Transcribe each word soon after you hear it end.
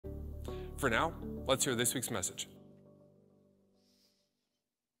For now, let's hear this week's message.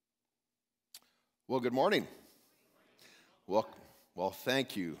 Well, good morning. Well,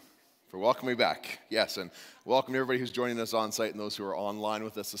 thank you for welcoming me back. Yes, and welcome to everybody who's joining us on site and those who are online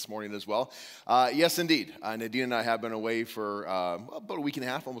with us this morning as well. Yes, indeed. Nadine and I have been away for about a week and a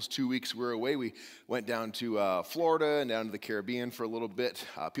half, almost 2 weeks. We were away. We went down to Florida and down to the Caribbean for a little bit.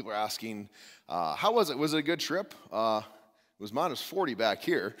 People are asking, how was it? Was it a good trip? It was minus 40 back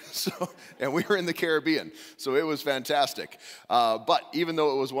here, and we were in the Caribbean, so it was fantastic. But even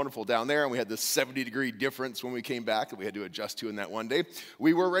though it was wonderful down there, and we had this 70-degree difference when we came back that we had to adjust to in that one day,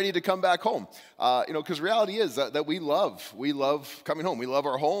 we were ready to come back home. Because reality is that we love coming home. We love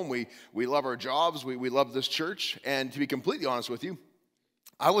our home. We love our jobs. We love this church. And to be completely honest with you,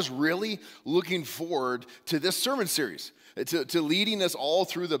 I was really looking forward to this sermon series, to leading us all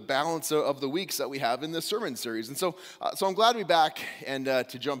through the balance of the weeks that we have in this sermon series. And so I'm glad to be back and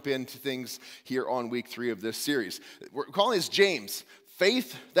to jump into things here on week 3 of this series. We're calling this James,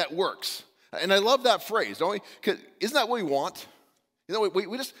 Faith That Works. And I love that phrase, don't we? 'Cause isn't that what we want? You know,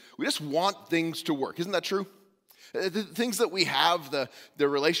 we just want things to work. Isn't that true? The things that we have, the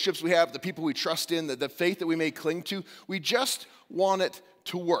relationships we have, the people we trust in, the faith that we may cling to, we just want it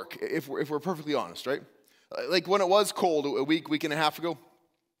to work, if we're perfectly honest, right? Like when it was cold a week and a half ago,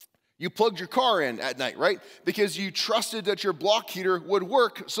 you plugged your car in at night, right? Because you trusted that your block heater would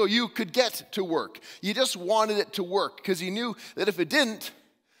work so you could get to work. You just wanted it to work because you knew that if it didn't,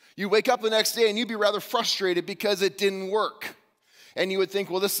 you'd wake up the next day and you'd be rather frustrated because it didn't work. And you would think,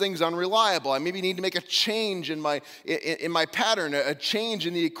 well, this thing's unreliable. I maybe need to make a change in my pattern, a change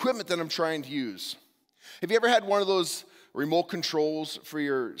in the equipment that I'm trying to use. Have you ever had one of those remote controls for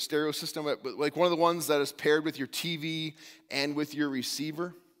your stereo system, like one of the ones that is paired with your TV and with your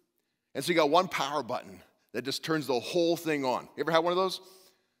receiver? And so you got one power button that just turns the whole thing on. You ever had one of those?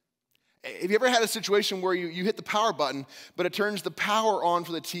 Have you ever had a situation where you hit the power button, but it turns the power on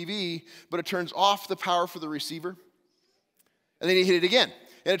for the TV, but it turns off the power for the receiver? And then you hit it again,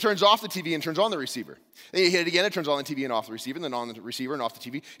 and it turns off the TV and turns on the receiver. Then you hit it again, it turns on the TV and off the receiver, and then on the receiver and off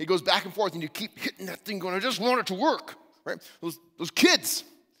the TV. It goes back and forth, and you keep hitting that thing going, I just want it to work, right? Those kids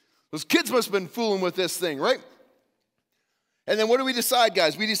must have been fooling with this thing, right? And then what do we decide,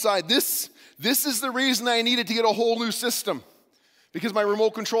 guys? We decide this is the reason I needed to get a whole new system. Because my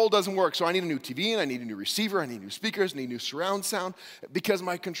remote control doesn't work, so I need a new TV, and I need a new receiver, I need new speakers, I need new surround sound, because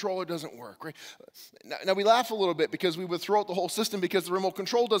my controller doesn't work, right? Now we laugh a little bit because we would throw out the whole system because the remote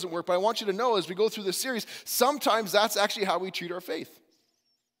control doesn't work, but I want you to know as we go through this series, sometimes that's actually how we treat our faith.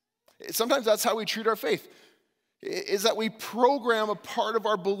 Sometimes that's how we treat our faith, is that we program a part of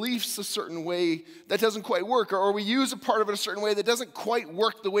our beliefs a certain way that doesn't quite work, or we use a part of it a certain way that doesn't quite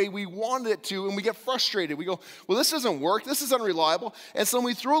work the way we wanted it to, and we get frustrated. We go, well, this doesn't work, this is unreliable, and so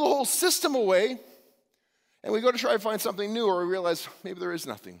we throw the whole system away, and we go to try to find something new, or we realize maybe there is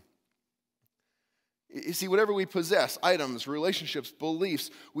nothing. You see, whatever we possess, items, relationships, beliefs,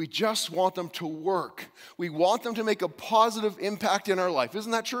 we just want them to work. We want them to make a positive impact in our life.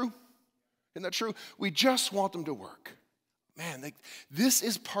 Isn't that true? Isn't that true? We just want them to work. Man, this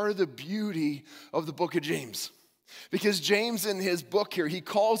is part of the beauty of the book of James. Because James in his book here, he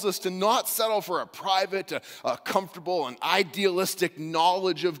calls us to not settle for a private, a comfortable, and idealistic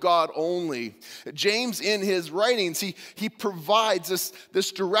knowledge of God only. James in his writings, he provides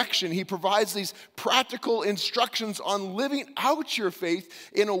this direction. He provides these practical instructions on living out your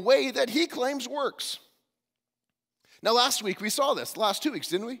faith in a way that he claims works. Now last week we saw this, the last 2 weeks,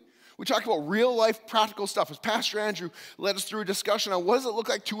 didn't we? We talked about real life practical stuff as Pastor Andrew led us through a discussion on what does it look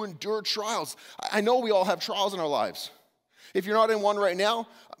like to endure trials. I know we all have trials in our lives. If you're not in one right now,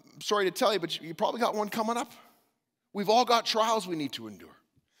 I'm sorry to tell you, but you probably got one coming up. We've all got trials we need to endure.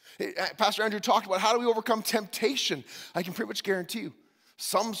 Pastor Andrew talked about how do we overcome temptation. I can pretty much guarantee you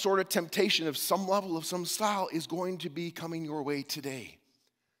some sort of temptation of some level, of some style is going to be coming your way today.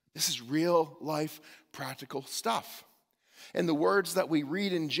 This is real life practical stuff. And the words that we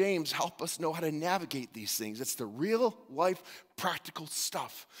read in James help us know how to navigate these things. It's the real life practical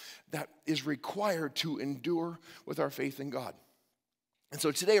stuff that is required to endure with our faith in God. And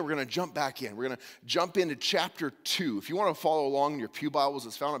so today we're going to jump back in. We're going to jump into chapter 2. If you want to follow along in your pew Bibles,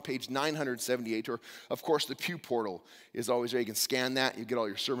 it's found on page 978. Or, of course, the pew portal is always there. You can scan that. You get all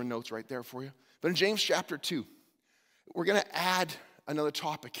your sermon notes right there for you. But in James chapter 2, we're going to add another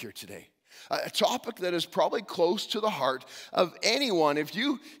topic here today. A topic that is probably close to the heart of anyone. If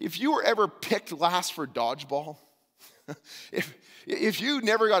you were ever picked last for dodgeball, if you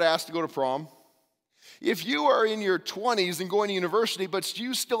never got asked to go to prom, if you are in your 20s and going to university, but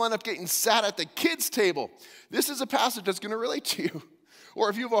you still end up getting sat at the kids' table, this is a passage that's going to relate to you. or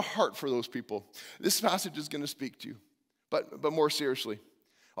if you have a heart for those people, this passage is going to speak to you. But more seriously,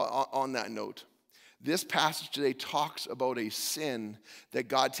 on that note, this passage today talks about a sin that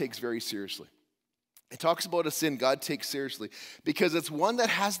God takes very seriously. It talks about a sin God takes seriously because it's one that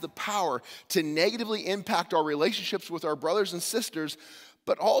has the power to negatively impact our relationships with our brothers and sisters,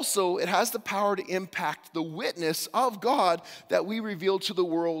 but also it has the power to impact the witness of God that we reveal to the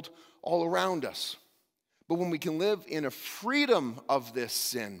world all around us. But when we can live in a freedom of this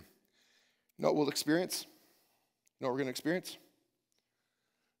sin, you know what we'll experience? You know what we're going to experience?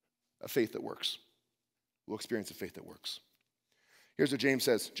 A faith that works. We'll experience a faith that works. Here's what James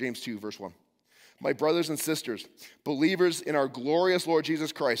says, James 2, verse 1. My brothers and sisters, believers in our glorious Lord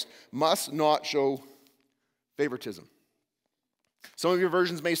Jesus Christ, must not show favoritism. Some of your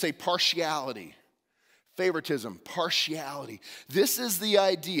versions may say partiality. Favoritism, partiality. This is the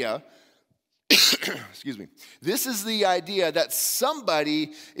idea, excuse me, this is the idea that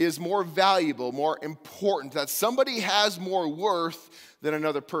somebody is more valuable, more important, that somebody has more worth than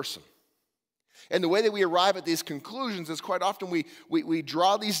another person. And the way that we arrive at these conclusions is quite often we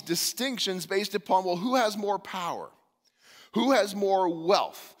draw these distinctions based upon, well, who has more power? Who has more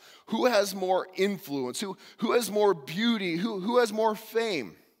wealth? Who has more influence? Who has more beauty? Who has more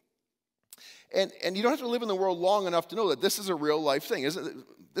fame? And you don't have to live in the world long enough to know that this is a real life thing.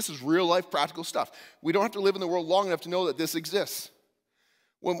 This is real life practical stuff. We don't have to live in the world long enough to know that this exists.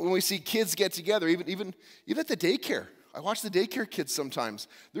 When we see kids get together, even at the daycare, I watch the daycare kids sometimes.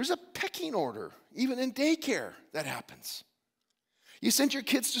 There's a pecking order, even in daycare, that happens. You send your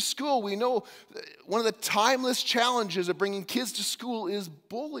kids to school. We know one of the timeless challenges of bringing kids to school is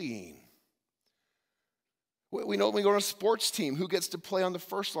bullying. We know when we go to a sports team, who gets to play on the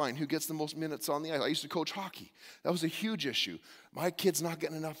first line, who gets the most minutes on the ice. I used to coach hockey. That was a huge issue. My kid's not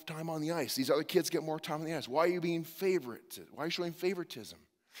getting enough time on the ice. These other kids get more time on the ice. Why are you being favorited? Why are you showing favoritism?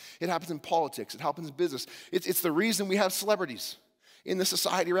 It happens in politics. It happens in business. It's the reason we have celebrities in the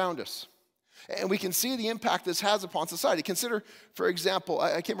society around us. And we can see the impact this has upon society. Consider, for example,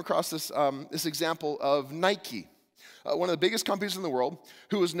 I came across this example of Nike, one of the biggest companies in the world,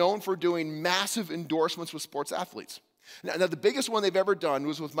 who is known for doing massive endorsements with sports athletes. Now, the biggest one they've ever done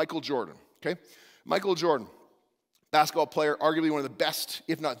was with Michael Jordan. Okay, Michael Jordan, basketball player, arguably one of the best,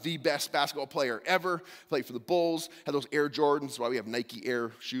 if not the best basketball player ever. Played for the Bulls, had those Air Jordans. That's why we have Nike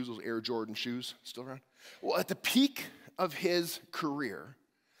Air shoes, those Air Jordan shoes still around. Well, at the peak of his career,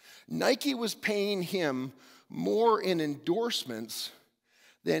 Nike was paying him more in endorsements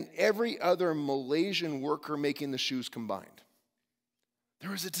than every other Malaysian worker making the shoes combined.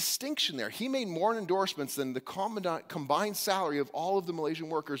 There was a distinction there. He made more in endorsements than the combined salary of all of the Malaysian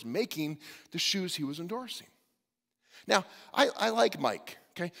workers making the shoes he was endorsing. Now, I like Mike,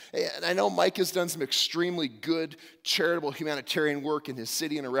 okay? And I know Mike has done some extremely good charitable humanitarian work in his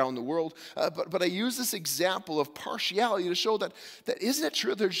city and around the world, but I use this example of partiality to show that isn't it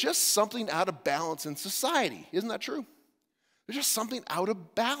true? There's just something out of balance in society. Isn't that true? There's just something out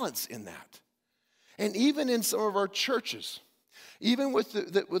of balance in that. And even in some of our churches, even with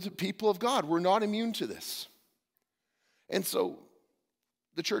the people of God, we're not immune to this. And so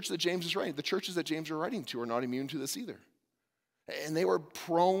the church that James is writing, the churches that James are writing to are not immune to this either. And they were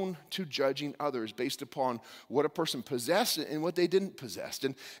prone to judging others based upon what a person possessed and what they didn't possess,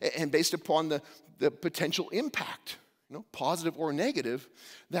 and based upon the potential impact, positive or negative,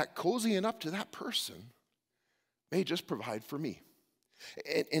 that cozying up to that person may just provide for me.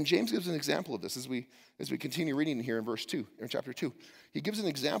 And James gives an example of this as we continue reading here in verse 2, in chapter 2. He gives an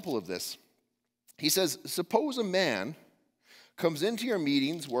example of this. He says, suppose a man comes into your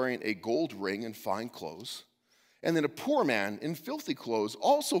meetings wearing a gold ring and fine clothes, and then a poor man in filthy clothes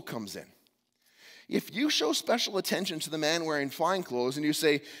also comes in. If you show special attention to the man wearing fine clothes and you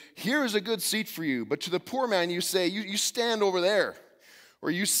say, here is a good seat for you, but to the poor man you say, you stand over there,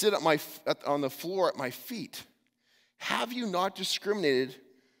 or you sit on the floor at my feet, have you not discriminated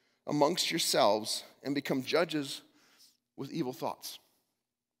amongst yourselves and become judges with evil thoughts?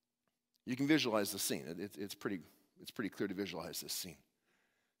 You can visualize the scene. It's pretty clear to visualize this scene.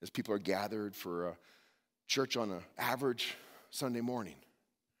 As people are gathered for a church on an average Sunday morning,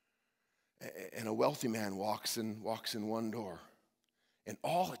 and a wealthy man walks in one door, and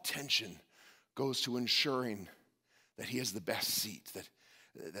all attention goes to ensuring that he has the best seat,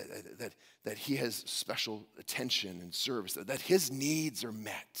 that he has special attention and service, that his needs are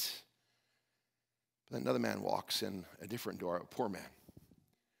met. But then another man walks in a different door, a poor man.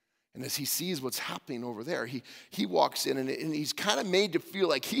 And as he sees what's happening over there, he walks in and he's kind of made to feel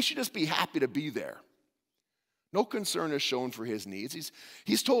like he should just be happy to be there. No concern is shown for his needs.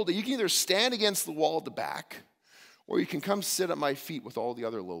 He's told that you can either stand against the wall at the back or you can come sit at my feet with all the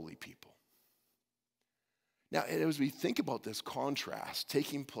other lowly people. Now, as we think about this contrast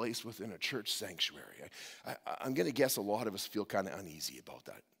taking place within a church sanctuary, I'm going to guess a lot of us feel kind of uneasy about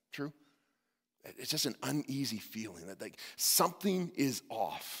that. True? It's just an uneasy feeling that like something is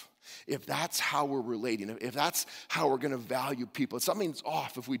off. If that's how we're relating, if that's how we're going to value people, something's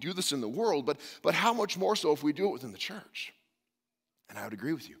off if we do this in the world, but how much more so if we do it within the church? And I would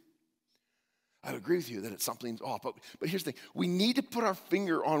agree with you. I would agree with you that something's off. But here's the thing. We need to put our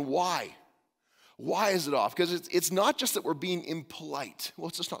finger on why. Why is it off? Because it's not just that we're being impolite. Well,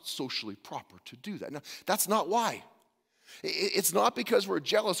 it's just not socially proper to do that. No, that's not why. It's not because we're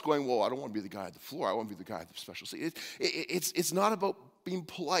jealous going, well, I don't want to be the guy at the floor. I want to be the guy at the special seat. It's not about being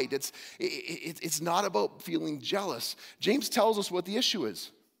polite. It's not about feeling jealous. James tells us what the issue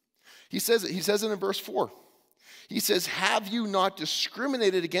is. He says it in verse 4. He says, have you not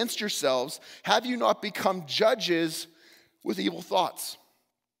discriminated against yourselves? Have you not become judges with evil thoughts?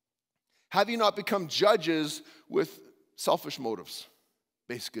 Have you not become judges with selfish motives?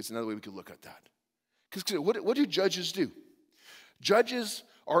 Basically, it's another way we could look at that. Because what do judges do? Judges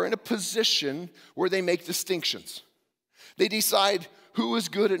are in a position where they make distinctions. They decide who is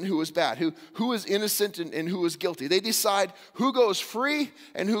good and who is bad, who is innocent and who is guilty. They decide who goes free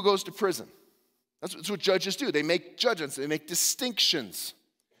and who goes to prison. That's what judges do. They make judgments. They make distinctions.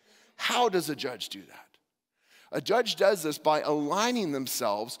 How does a judge do that? A judge does this by aligning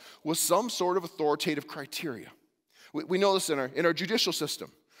themselves with some sort of authoritative criteria. We know this in our judicial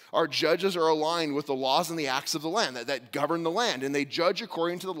system. Our judges are aligned with the laws and the acts of the land that govern the land, and they judge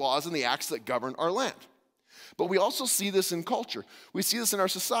according to the laws and the acts that govern our land. But we also see this in culture. We see this in our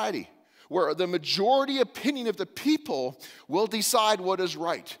society, where the majority opinion of the people will decide what is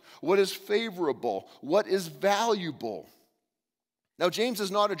right, what is favorable, what is valuable. Now, James is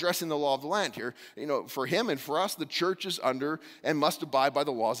not addressing the law of the land here. You know, for him and for us, the church is under and must abide by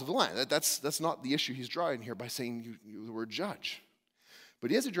the laws of the land. That's not the issue he's drawing here by saying the word judge. But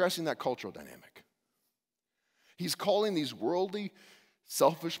he is addressing that cultural dynamic. He's calling these worldly,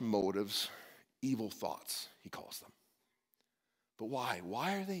 selfish motives evil thoughts, he calls them. But why?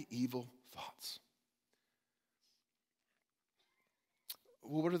 Why are they evil thoughts?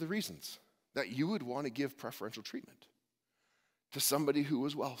 Well, what are the reasons that you would want to give preferential treatment to somebody who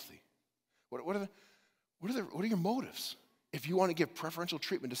is wealthy? What are your motives if you want to give preferential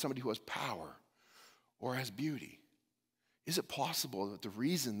treatment to somebody who has power or has beauty? Is it possible that the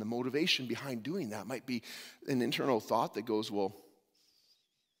reason, the motivation behind doing that might be an internal thought that goes, well,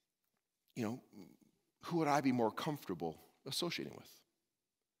 you know, who would I be more comfortable associating with?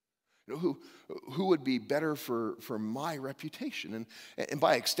 You know, who would be better for my reputation and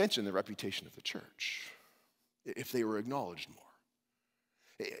by extension the reputation of the church if they were acknowledged more?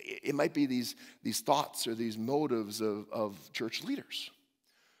 It might be these thoughts or these motives of church leaders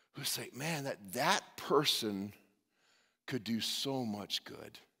who say, man, that person could do so much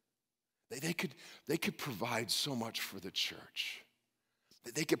good. They could provide so much for the church.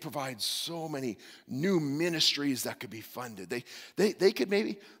 They could provide so many new ministries that could be funded. They could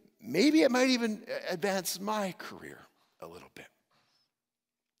maybe it might even advance my career a little bit.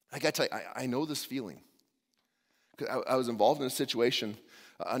 I got to tell you, I know this feeling. I was involved in a situation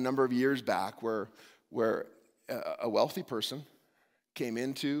a number of years back where a wealthy person came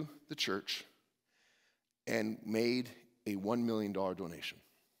into the church and made a $1 million donation.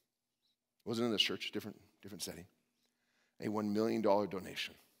 It wasn't in this church, different setting. A $1 million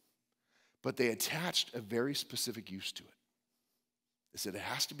donation. But they attached a very specific use to it. They said it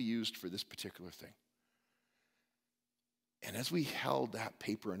has to be used for this particular thing. And as we held that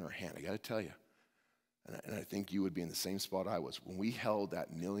paper in our hand, I got to tell you, and I think you would be in the same spot I was, when we held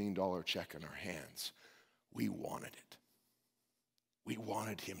that $1 million check in our hands, we wanted it. We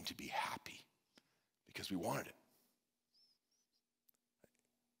wanted him to be happy because we wanted it.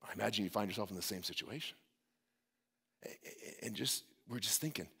 I imagine you find yourself in the same situation. And we're just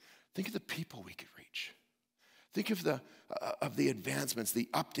thinking, think of the people we could reach. Think of the advancements, the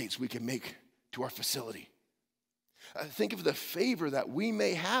updates we can make to our facility. Think of the favor that we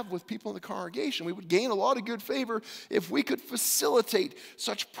may have with people in the congregation. We would gain a lot of good favor if we could facilitate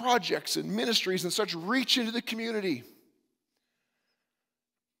such projects and ministries and such reach into the community.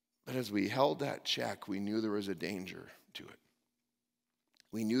 But as we held that check, we knew there was a danger to it.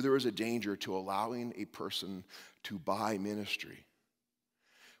 We knew there was a danger to allowing a person to buy ministry.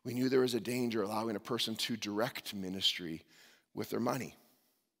 We knew there was a danger allowing a person to direct ministry with their money.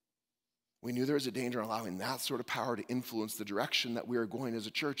 We knew there was a danger in allowing that sort of power to influence the direction that we are going as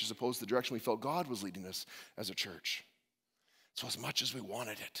a church as opposed to the direction we felt God was leading us as a church. So as much as we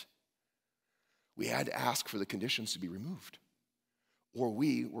wanted it, we had to ask for the conditions to be removed, or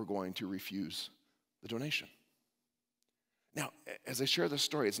we were going to refuse the donation. Now, as I share this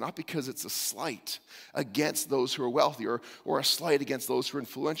story, it's not because it's a slight against those who are wealthy or a slight against those who are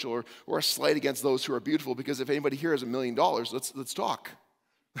influential or a slight against those who are beautiful, because if anybody here has $1 million, let's talk.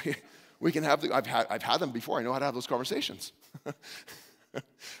 We can have I've had them before. I know how to have those conversations.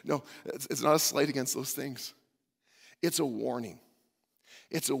 No, it's not a slight against those things. It's a warning.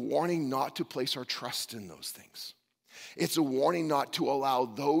 It's a warning not to place our trust in those things. It's a warning not to allow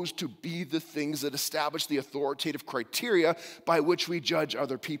those to be the things that establish the authoritative criteria by which we judge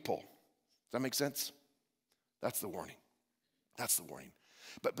other people. Does that make sense? That's the warning. That's the warning.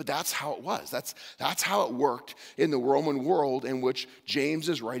 But that's how it was. That's how it worked in the Roman world in which James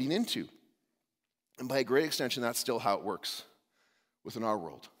is writing into. And by a great extension, that's still how it works within our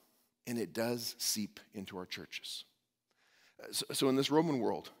world. And it does seep into our churches. So in this Roman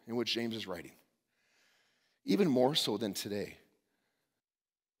world in which James is writing, even more so than today,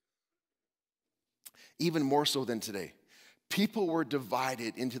 people were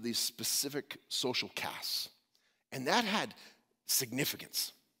divided into these specific social castes. And that had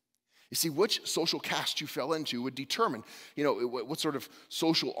significance. You see, which social caste you fell into would determine, what sort of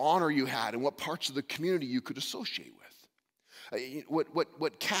social honor you had and what parts of the community you could associate with.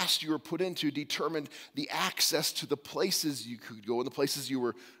 What caste you were put into determined the access to the places you could go and the places you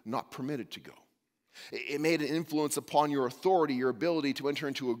were not permitted to go. It made an influence upon your authority, your ability to enter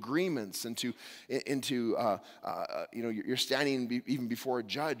into agreements, and you're standing even before a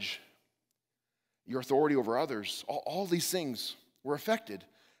judge, your authority over others. All these things were affected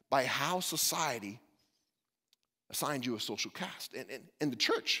by how society assigned you a social caste. And the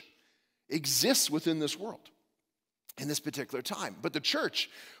church exists within this world in this particular time. But the church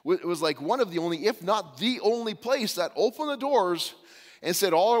was like one of the only, if not the only place that opened the doors and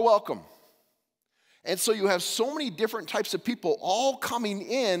said, all are welcome. And so you have so many different types of people all coming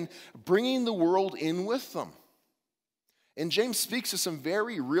in, bringing the world in with them. And James speaks to some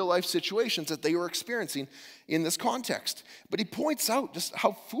very real-life situations that they were experiencing in this context. But he points out just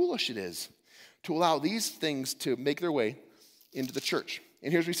how foolish it is to allow these things to make their way into the church.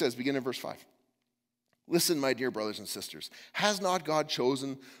 And here's what he says, beginning in verse 5. Listen, my dear brothers and sisters, has not God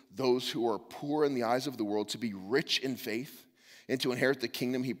chosen those who are poor in the eyes of the world to be rich in faith and to inherit the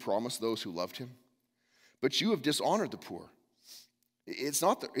kingdom he promised those who loved him? But you have dishonored the poor. Is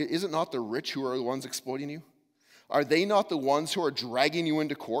it not the rich who are the ones exploiting you? Are they not the ones who are dragging you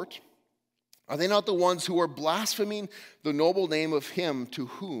into court? Are they not the ones who are blaspheming the noble name of him to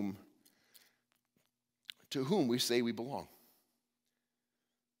whom we say we belong?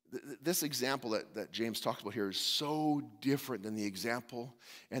 This example that James talks about here is so different than the example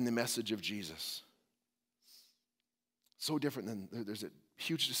and the message of Jesus. So different than, there's a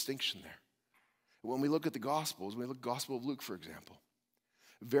huge distinction there. When we look at the Gospels, when we look at the Gospel of Luke, for example,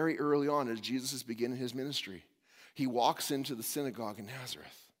 very early on as Jesus is beginning his ministry, he walks into the synagogue in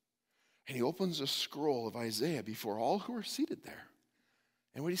Nazareth, and he opens a scroll of Isaiah before all who are seated there.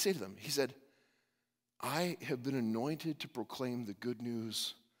 And what did he say to them? He said, I have been anointed to proclaim the good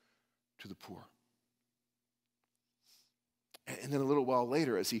news to the poor. And then a little while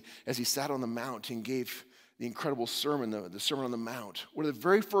later, as he sat on the mount and gave the incredible sermon, the Sermon on the Mount, one of the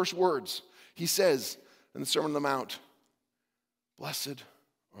very first words he says in the Sermon on the Mount, blessed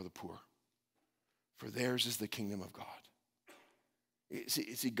are the poor, for theirs is the kingdom of God.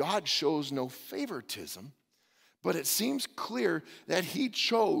 See, God shows no favoritism, but it seems clear that he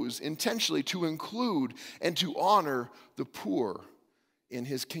chose intentionally to include and to honor the poor in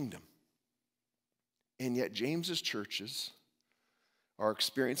his kingdom. And yet James's churches are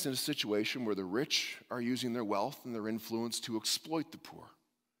experiencing a situation where the rich are using their wealth and their influence to exploit the poor.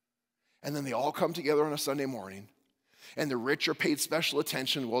 And then they all come together on a Sunday morning, and the rich are paid special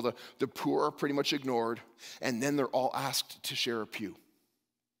attention while the poor are pretty much ignored, and then they're all asked to share a pew.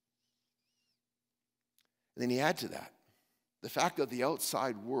 And then you add to that the fact that the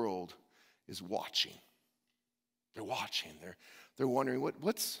outside world is watching. They're watching. They're wondering,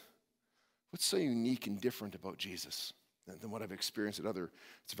 what's so unique and different about Jesus than what I've experienced at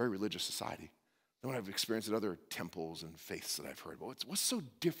it's a very religious society, than what I've experienced at other temples and faiths that I've heard about. What's so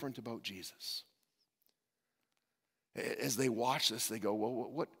different about Jesus? As they watch this, they go,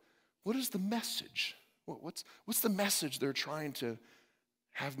 well, what is the message? What's the message they're trying to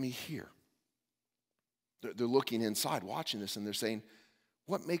have me hear? They're looking inside, watching this, and they're saying,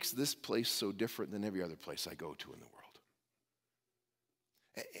 what makes this place so different than every other place I go to in the world?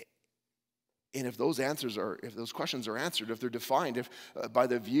 And if those questions are answered, if they're defined, by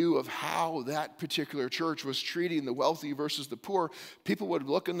the view of how that particular church was treating the wealthy versus the poor, people would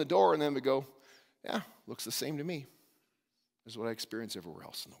look in the door and then would go, Yeah, looks the same to me as what I experience everywhere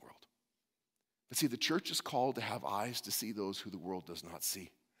else in the world. But see, the church is called to have eyes to see those who the world does not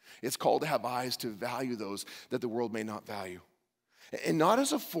see. It's called to have eyes to value those that the world may not value. And not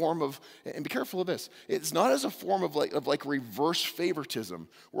as a form of, and be careful of this, it's not as a form of like reverse favoritism,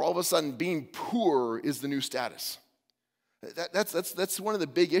 where all of a sudden being poor is the new status. That's one of the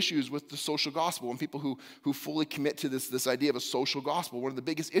big issues with the social gospel, and people who fully commit to this idea of a social gospel. One of the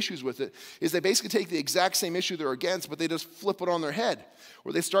biggest issues with it is they basically take the exact same issue they're against, but they just flip it on their head,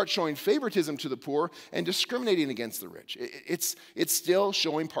 where they start showing favoritism to the poor and discriminating against the rich. It's still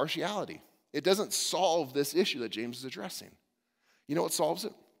showing partiality. It doesn't solve this issue that James is addressing. You know what solves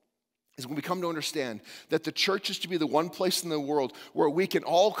it? Is when we come to understand that the church is to be the one place in the world where we can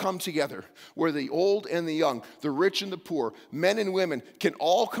all come together, where the old and the young, the rich and the poor, men and women can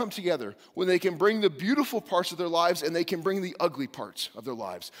all come together, when they can bring the beautiful parts of their lives and they can bring the ugly parts of their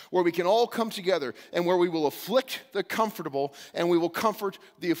lives, where we can all come together and where we will afflict the comfortable and we will comfort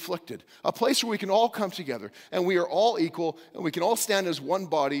the afflicted. A place where we can all come together and we are all equal and we can all stand as one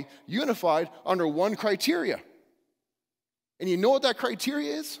body, unified under one criteria. And you know what that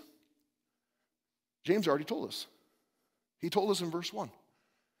criteria is? James already told us. He told us in verse 1.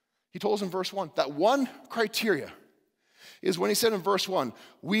 He told us in verse 1 that one criteria is when he said in verse 1,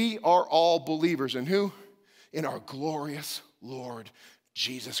 we are all believers in who? In our glorious Lord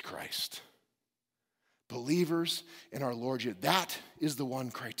Jesus Christ. Believers in our Lord Jesus. That is the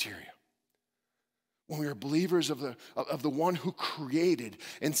one criteria. When we are believers of the one who created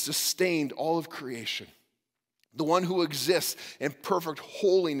and sustained all of creation. The one who exists in perfect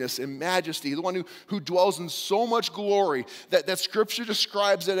holiness and majesty. The one who dwells in so much glory that Scripture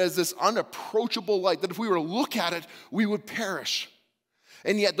describes it as this unapproachable light, that if we were to look at it, we would perish.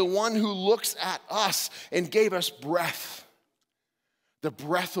 And yet the one who looks at us and gave us breath, the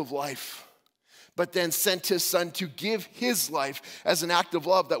breath of life, but then sent his son to give his life as an act of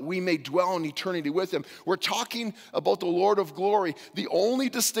love that we may dwell in eternity with him. We're talking about the Lord of glory. The only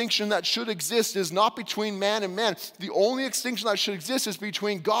distinction that should exist is not between man and man. The only distinction that should exist is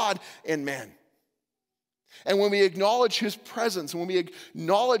between God and man. And when we acknowledge his presence, and when we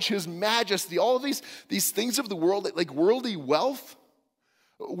acknowledge his majesty, all of these things of the world, like worldly wealth,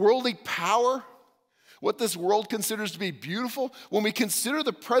 worldly power, what this world considers to be beautiful, when we consider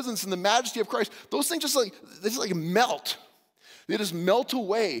the presence and the majesty of Christ, those things just like melt. They just melt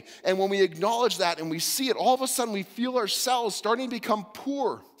away. And when we acknowledge that and we see it, all of a sudden we feel ourselves starting to become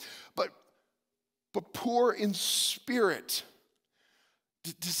poor, but poor in spirit,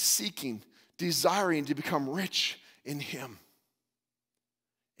 seeking, desiring to become rich in him.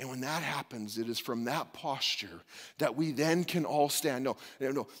 And when that happens, it is from that posture that we then can all stand. No.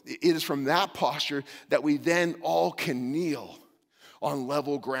 It is from that posture that we then all can kneel on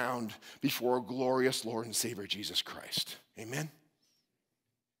level ground before our glorious Lord and Savior, Jesus Christ. Amen?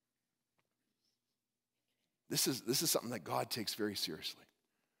 This is something that God takes very seriously.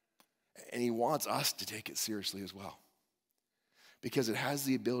 And he wants us to take it seriously as well. Because it has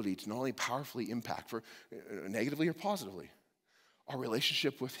the ability to not only powerfully impact, negatively or positively, our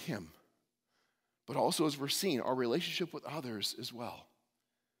relationship with him, but also, as we're seeing, our relationship with others as well.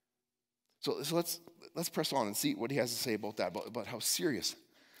 So let's press on and see what he has to say about that, about how serious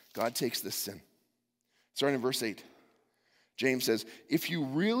God takes this sin. Starting in verse 8, James says, if you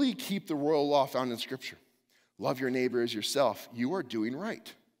really keep the royal law found in Scripture, love your neighbor as yourself, you are doing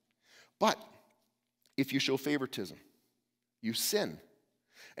right. But if you show favoritism, you sin,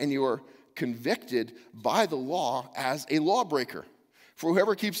 and you are convicted by the law as a lawbreaker. For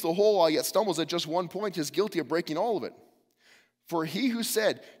whoever keeps the whole law yet stumbles at just one point is guilty of breaking all of it. For he who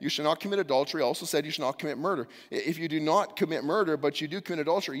said, you shall not commit adultery, also said you shall not commit murder. If you do not commit murder, but you do commit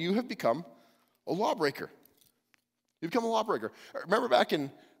adultery, you have become a lawbreaker. You become a lawbreaker. Remember back in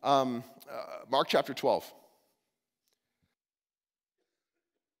Mark chapter 12.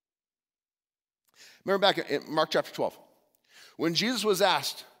 Remember back in Mark chapter 12. When Jesus was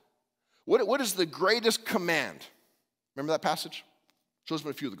asked, what is the greatest command? Remember that passage? Shows up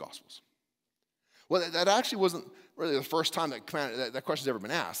in a few of the Gospels. Well, that actually wasn't really the first time that question's ever been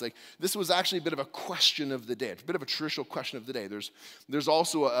asked. Like, this was actually a bit of a question of the day. It's a bit of a traditional question of the day. There's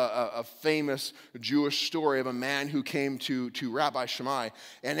also a famous Jewish story of a man who came to Rabbi Shammai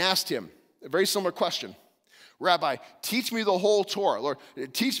and asked him a very similar question. Rabbi, teach me the whole Torah. Lord,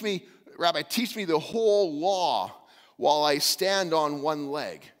 Rabbi, teach me the whole law while I stand on one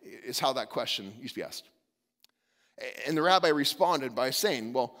leg, is how that question used to be asked. And the rabbi responded by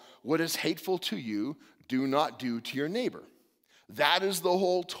saying, well, what is hateful to you, do not do to your neighbor. That is the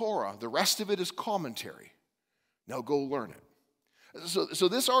whole Torah. The rest of it is commentary. Now go learn it. So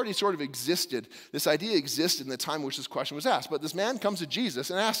this already sort of existed. This idea existed in the time in which this question was asked. But this man comes to Jesus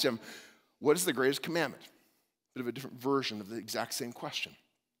and asks him, what is the greatest commandment? Bit of a different version of the exact same question.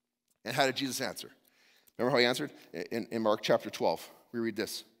 And how did Jesus answer? Remember how he answered? In Mark chapter 12, we read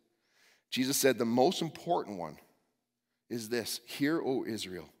this. Jesus said, the most important one is this. Hear, O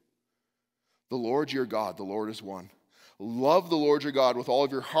Israel, the Lord your God, the Lord is one. Love the Lord your God with all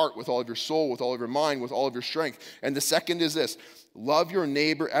of your heart, with all of your soul, with all of your mind, with all of your strength. And the second is this. Love your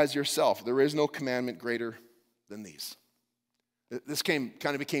neighbor as yourself. There is no commandment greater than these. This kind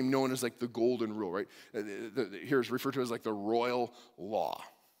of became known as like the golden rule, right? Here is referred to as like the royal law.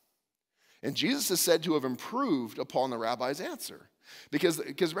 And Jesus is said to have improved upon the rabbi's answer. Because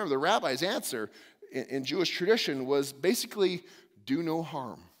remember, the rabbi's answer in Jewish tradition was basically do no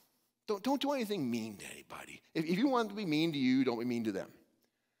harm. Don't do anything mean to anybody. If you want to be mean to you, don't be mean to them.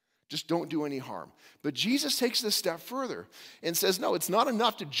 Just don't do any harm. But Jesus takes this step further and says, no, it's not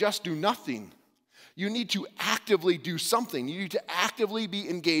enough to just do nothing. You need to actively do something. You need to actively be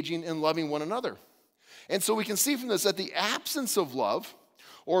engaging and loving one another. And so we can see from this that the absence of love,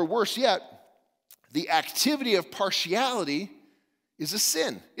 or worse yet, the activity of partiality is a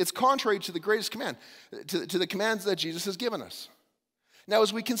sin. It's contrary to the greatest command, to the commands that Jesus has given us. Now,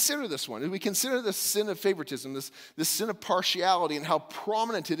 as we consider this one, as we consider the sin of favoritism, this sin of partiality and how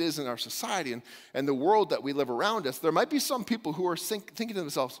prominent it is in our society and the world that we live around us, there might be some people who are thinking to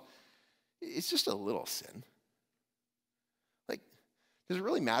themselves, it's just a little sin. Like, does it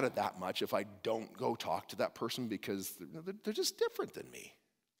really matter that much if I don't go talk to that person because they're just different than me?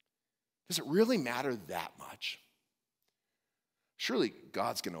 Does it really matter that much? Surely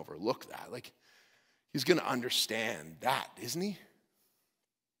God's going to overlook that. Like, he's going to understand that, isn't he?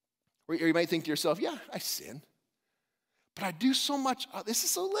 Or you might think to yourself, yeah, I sin. But I do so much, this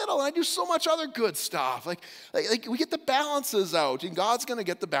is so little, and I do so much other good stuff. Like we get the balances out, and God's going to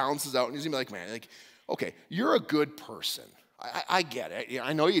get the balances out, and he's going to be like, man, like, okay, you're a good person. I get it.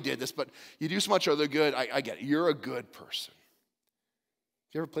 I know you did this, but you do so much other good. I get it. You're a good person.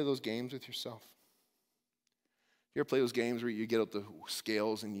 You ever play those games with yourself? You ever play those games where you get out the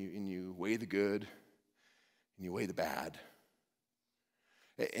scales and you weigh the good and you weigh the bad?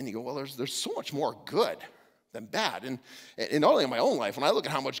 And you go, well, there's so much more good than bad. And not only in my own life, when I look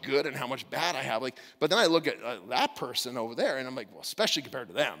at how much good and how much bad I have, but then I look at that person over there, and I'm like, well, especially compared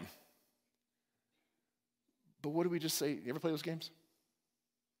to them. But what did we just say? You ever play those games?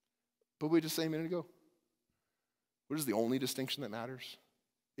 What did we just say a minute ago? What is the only distinction that matters?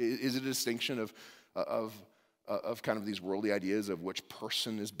 Is it a distinction of kind of these worldly ideas of which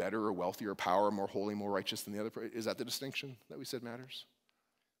person is better or wealthier or power, more holy, more righteous than the other? Is that the distinction that we said matters?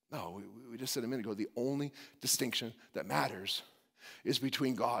 No, we just said a minute ago, the only distinction that matters is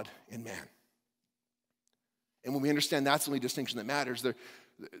between God and man. And when we understand that's the only distinction that matters,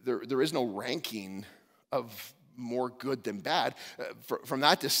 there is no ranking of more good than bad. From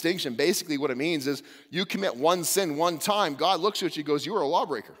that distinction, basically what it means is you commit one sin one time, God looks at you and goes, you are a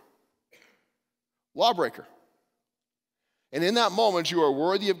lawbreaker. Lawbreaker. And in that moment, you are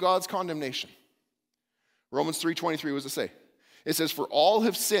worthy of God's condemnation. Romans 3:23 was to say. It says, for all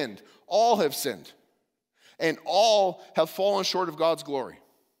have sinned, and all have fallen short of God's glory.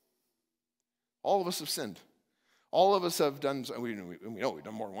 All of us have sinned. All of us have done, we know we've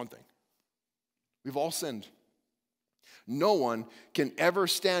done more than one thing. We've all sinned. No one can ever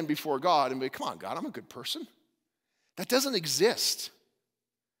stand before God and be, come on, God, I'm a good person. That doesn't exist.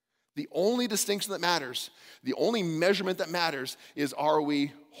 The only distinction that matters, the only measurement that matters is, are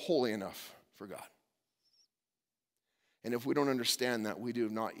we holy enough for God? And if we don't understand that, we do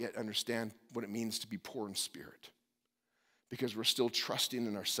not yet understand what it means to be poor in spirit, because we're still trusting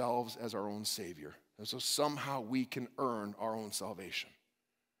in ourselves as our own Savior. And so somehow we can earn our own salvation.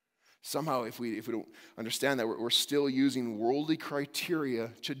 Somehow, if we don't understand that, we're still using worldly criteria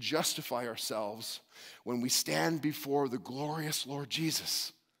to justify ourselves when we stand before the glorious Lord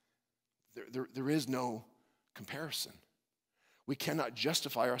Jesus. There is no comparison. We cannot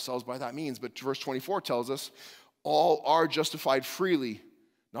justify ourselves by that means, but verse 24 tells us, all are justified freely,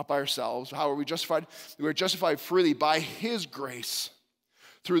 not by ourselves. How are we justified? We are justified freely by his grace,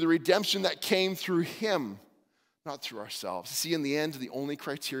 through the redemption that came through him, not through ourselves. See, in the end, the only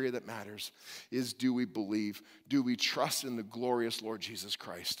criteria that matters is, do we believe? Do we trust in the glorious Lord Jesus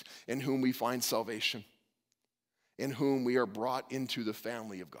Christ, in whom we find salvation, in whom we are brought into the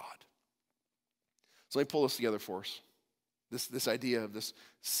family of God? So let me pull this together for us. This idea of this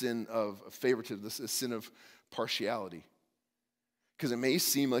sin of favoritism, this sin of partiality. Because it may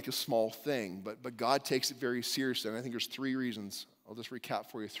seem like a small thing, but God takes it very seriously. And I think there's 3 reasons. I'll just recap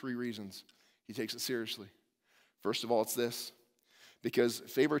for you 3 reasons he takes it seriously. First of all, it's this. Because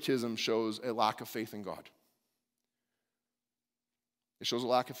favoritism shows a lack of faith in God. It shows a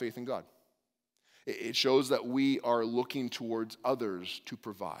lack of faith in God. It shows that we are looking towards others to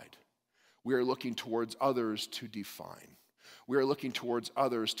provide. We are looking towards others to define. We are looking towards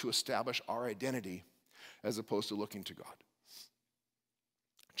others to establish our identity as opposed to looking to God.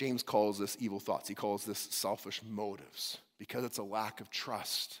 James calls this evil thoughts. He calls this selfish motives because it's a lack of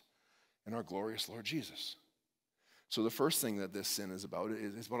trust in our glorious Lord Jesus. So the first thing that this sin is about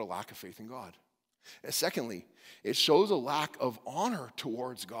a lack of faith in God. And secondly, it shows a lack of honor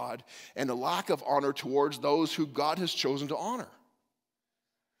towards God and a lack of honor towards those who God has chosen to honor.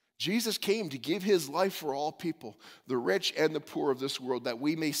 Jesus came to give his life for all people, the rich and the poor of this world, that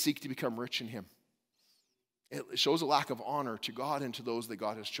we may seek to become rich in him. It shows a lack of honor to God and to those that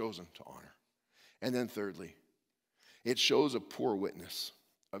God has chosen to honor. And then thirdly, it shows a poor witness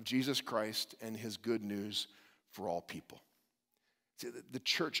of Jesus Christ and his good news for all people. See, the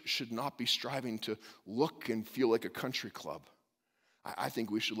church should not be striving to look and feel like a country club. I think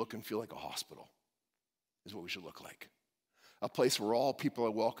we should look and feel like a hospital, is what we should look like. A place where all people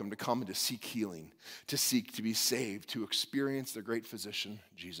are welcome to come and to seek healing, to seek to be saved, to experience the great physician,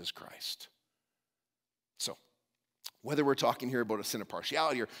 Jesus Christ. So, whether we're talking here about a sin of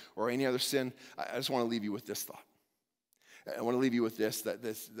partiality or any other sin, I just want to leave you with this thought. I want to leave you with this,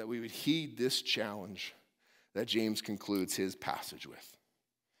 that we would heed this challenge that James concludes his passage with.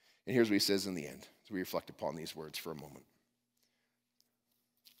 And here's what he says in the end, as we reflect upon these words for a moment.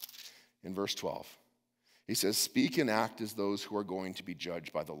 In verse 12, he says, "Speak and act as those who are going to be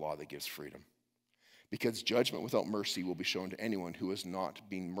judged by the law that gives freedom, because judgment without mercy will be shown to anyone who is not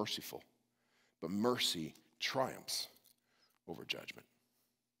being merciful, but mercy triumphs over judgment."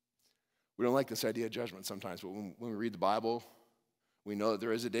 We don't like this idea of judgment sometimes, but when we read the Bible, we know that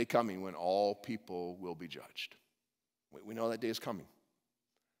there is a day coming when all people will be judged. We know that day is coming.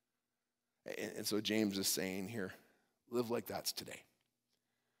 And so James is saying here, live like that's today.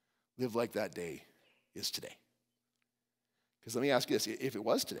 Live like that day is today. Because let me ask you this, if it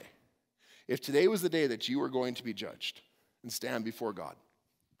was today, if today was the day that you were going to be judged and stand before God,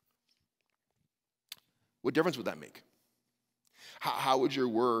 what difference would that make? How would your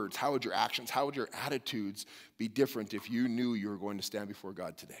words, how would your actions, how would your attitudes be different if you knew you were going to stand before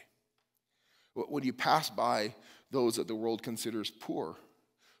God today? Would you pass by those that the world considers poor?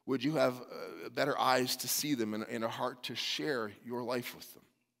 Would you have better eyes to see them and a heart to share your life with them?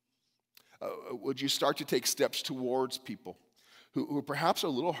 Would you start to take steps towards people who perhaps are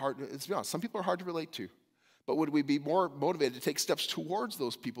a little hard, let's be honest, some people are hard to relate to, but would we be more motivated to take steps towards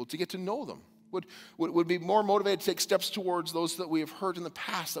those people to get to know them? Would be more motivated to take steps towards those that we have hurt in the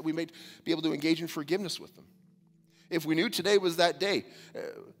past, that we may be able to engage in forgiveness with them? If we knew today was that day,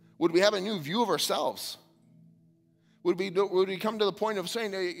 would we have a new view of ourselves? Would we come to the point of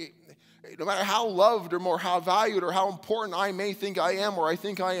saying, no matter how loved or more how valued or how important I may think I am or I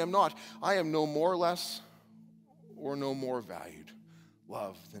think I am not, I am no more less or no more valued,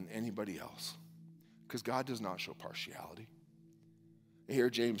 loved than anybody else? Because God does not show partiality. Here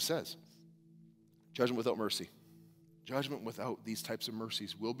James says, judgment without mercy. Judgment without these types of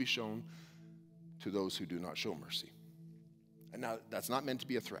mercies will be shown to those who do not show mercy. And now, that's not meant to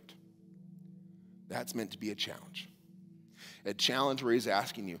be a threat. That's meant to be a challenge. A challenge where he's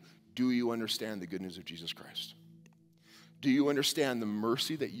asking you, do you understand the good news of Jesus Christ? Do you understand the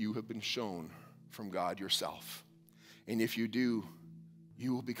mercy that you have been shown from God yourself? And if you do,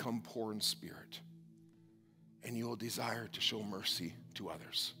 you will become poor in spirit, and you will desire to show mercy to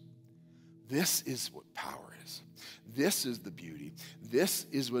others. This is what power is. This is the beauty. This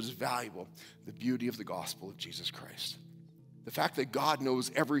is what is valuable, the beauty of the gospel of Jesus Christ. The fact that God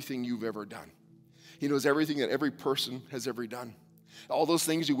knows everything you've ever done. He knows everything that every person has ever done. All those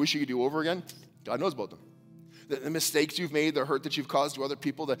things you wish you could do over again, God knows about them. The mistakes you've made, the hurt that you've caused to other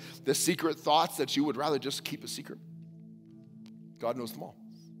people, the secret thoughts that you would rather just keep a secret. God knows them all.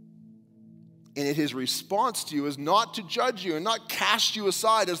 And his response to you is not to judge you and not cast you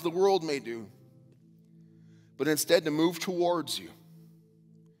aside as the world may do, but instead to move towards you,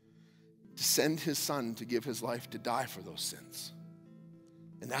 to send his son to give his life to die for those sins.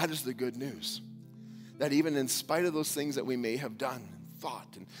 And that is the good news, that even in spite of those things that we may have done and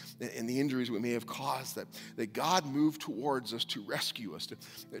thought and the injuries we may have caused, that God moved towards us to rescue us,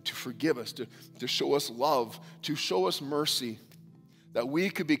 to forgive us, to show us love, to show us mercy, that we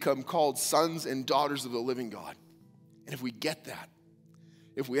could become called sons and daughters of the living God. And if we get that,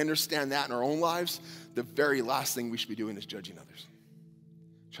 if we understand that in our own lives, the very last thing we should be doing is judging others,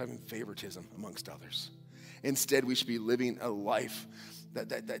 having favoritism amongst others. Instead, we should be living a life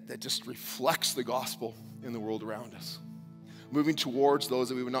that just reflects the gospel in the world around us. moving towards those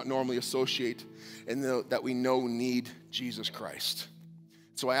that we would not normally associate and that we know need Jesus Christ.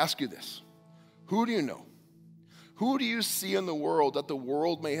 So I ask you this, who do you know? Who do you see in the world that the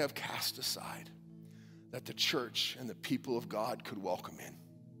world may have cast aside, that the church and the people of God could welcome in?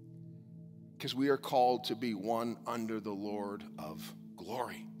 Because we are called to be one under the Lord of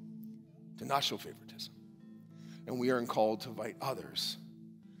glory, to not show favoritism. And we are called to invite others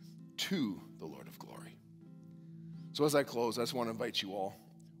to the Lord of glory. So as I close, I just want to invite you all,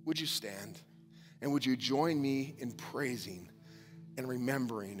 would you stand and would you join me in praising and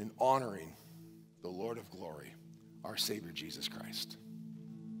remembering and honoring the Lord of glory, our Savior Jesus Christ.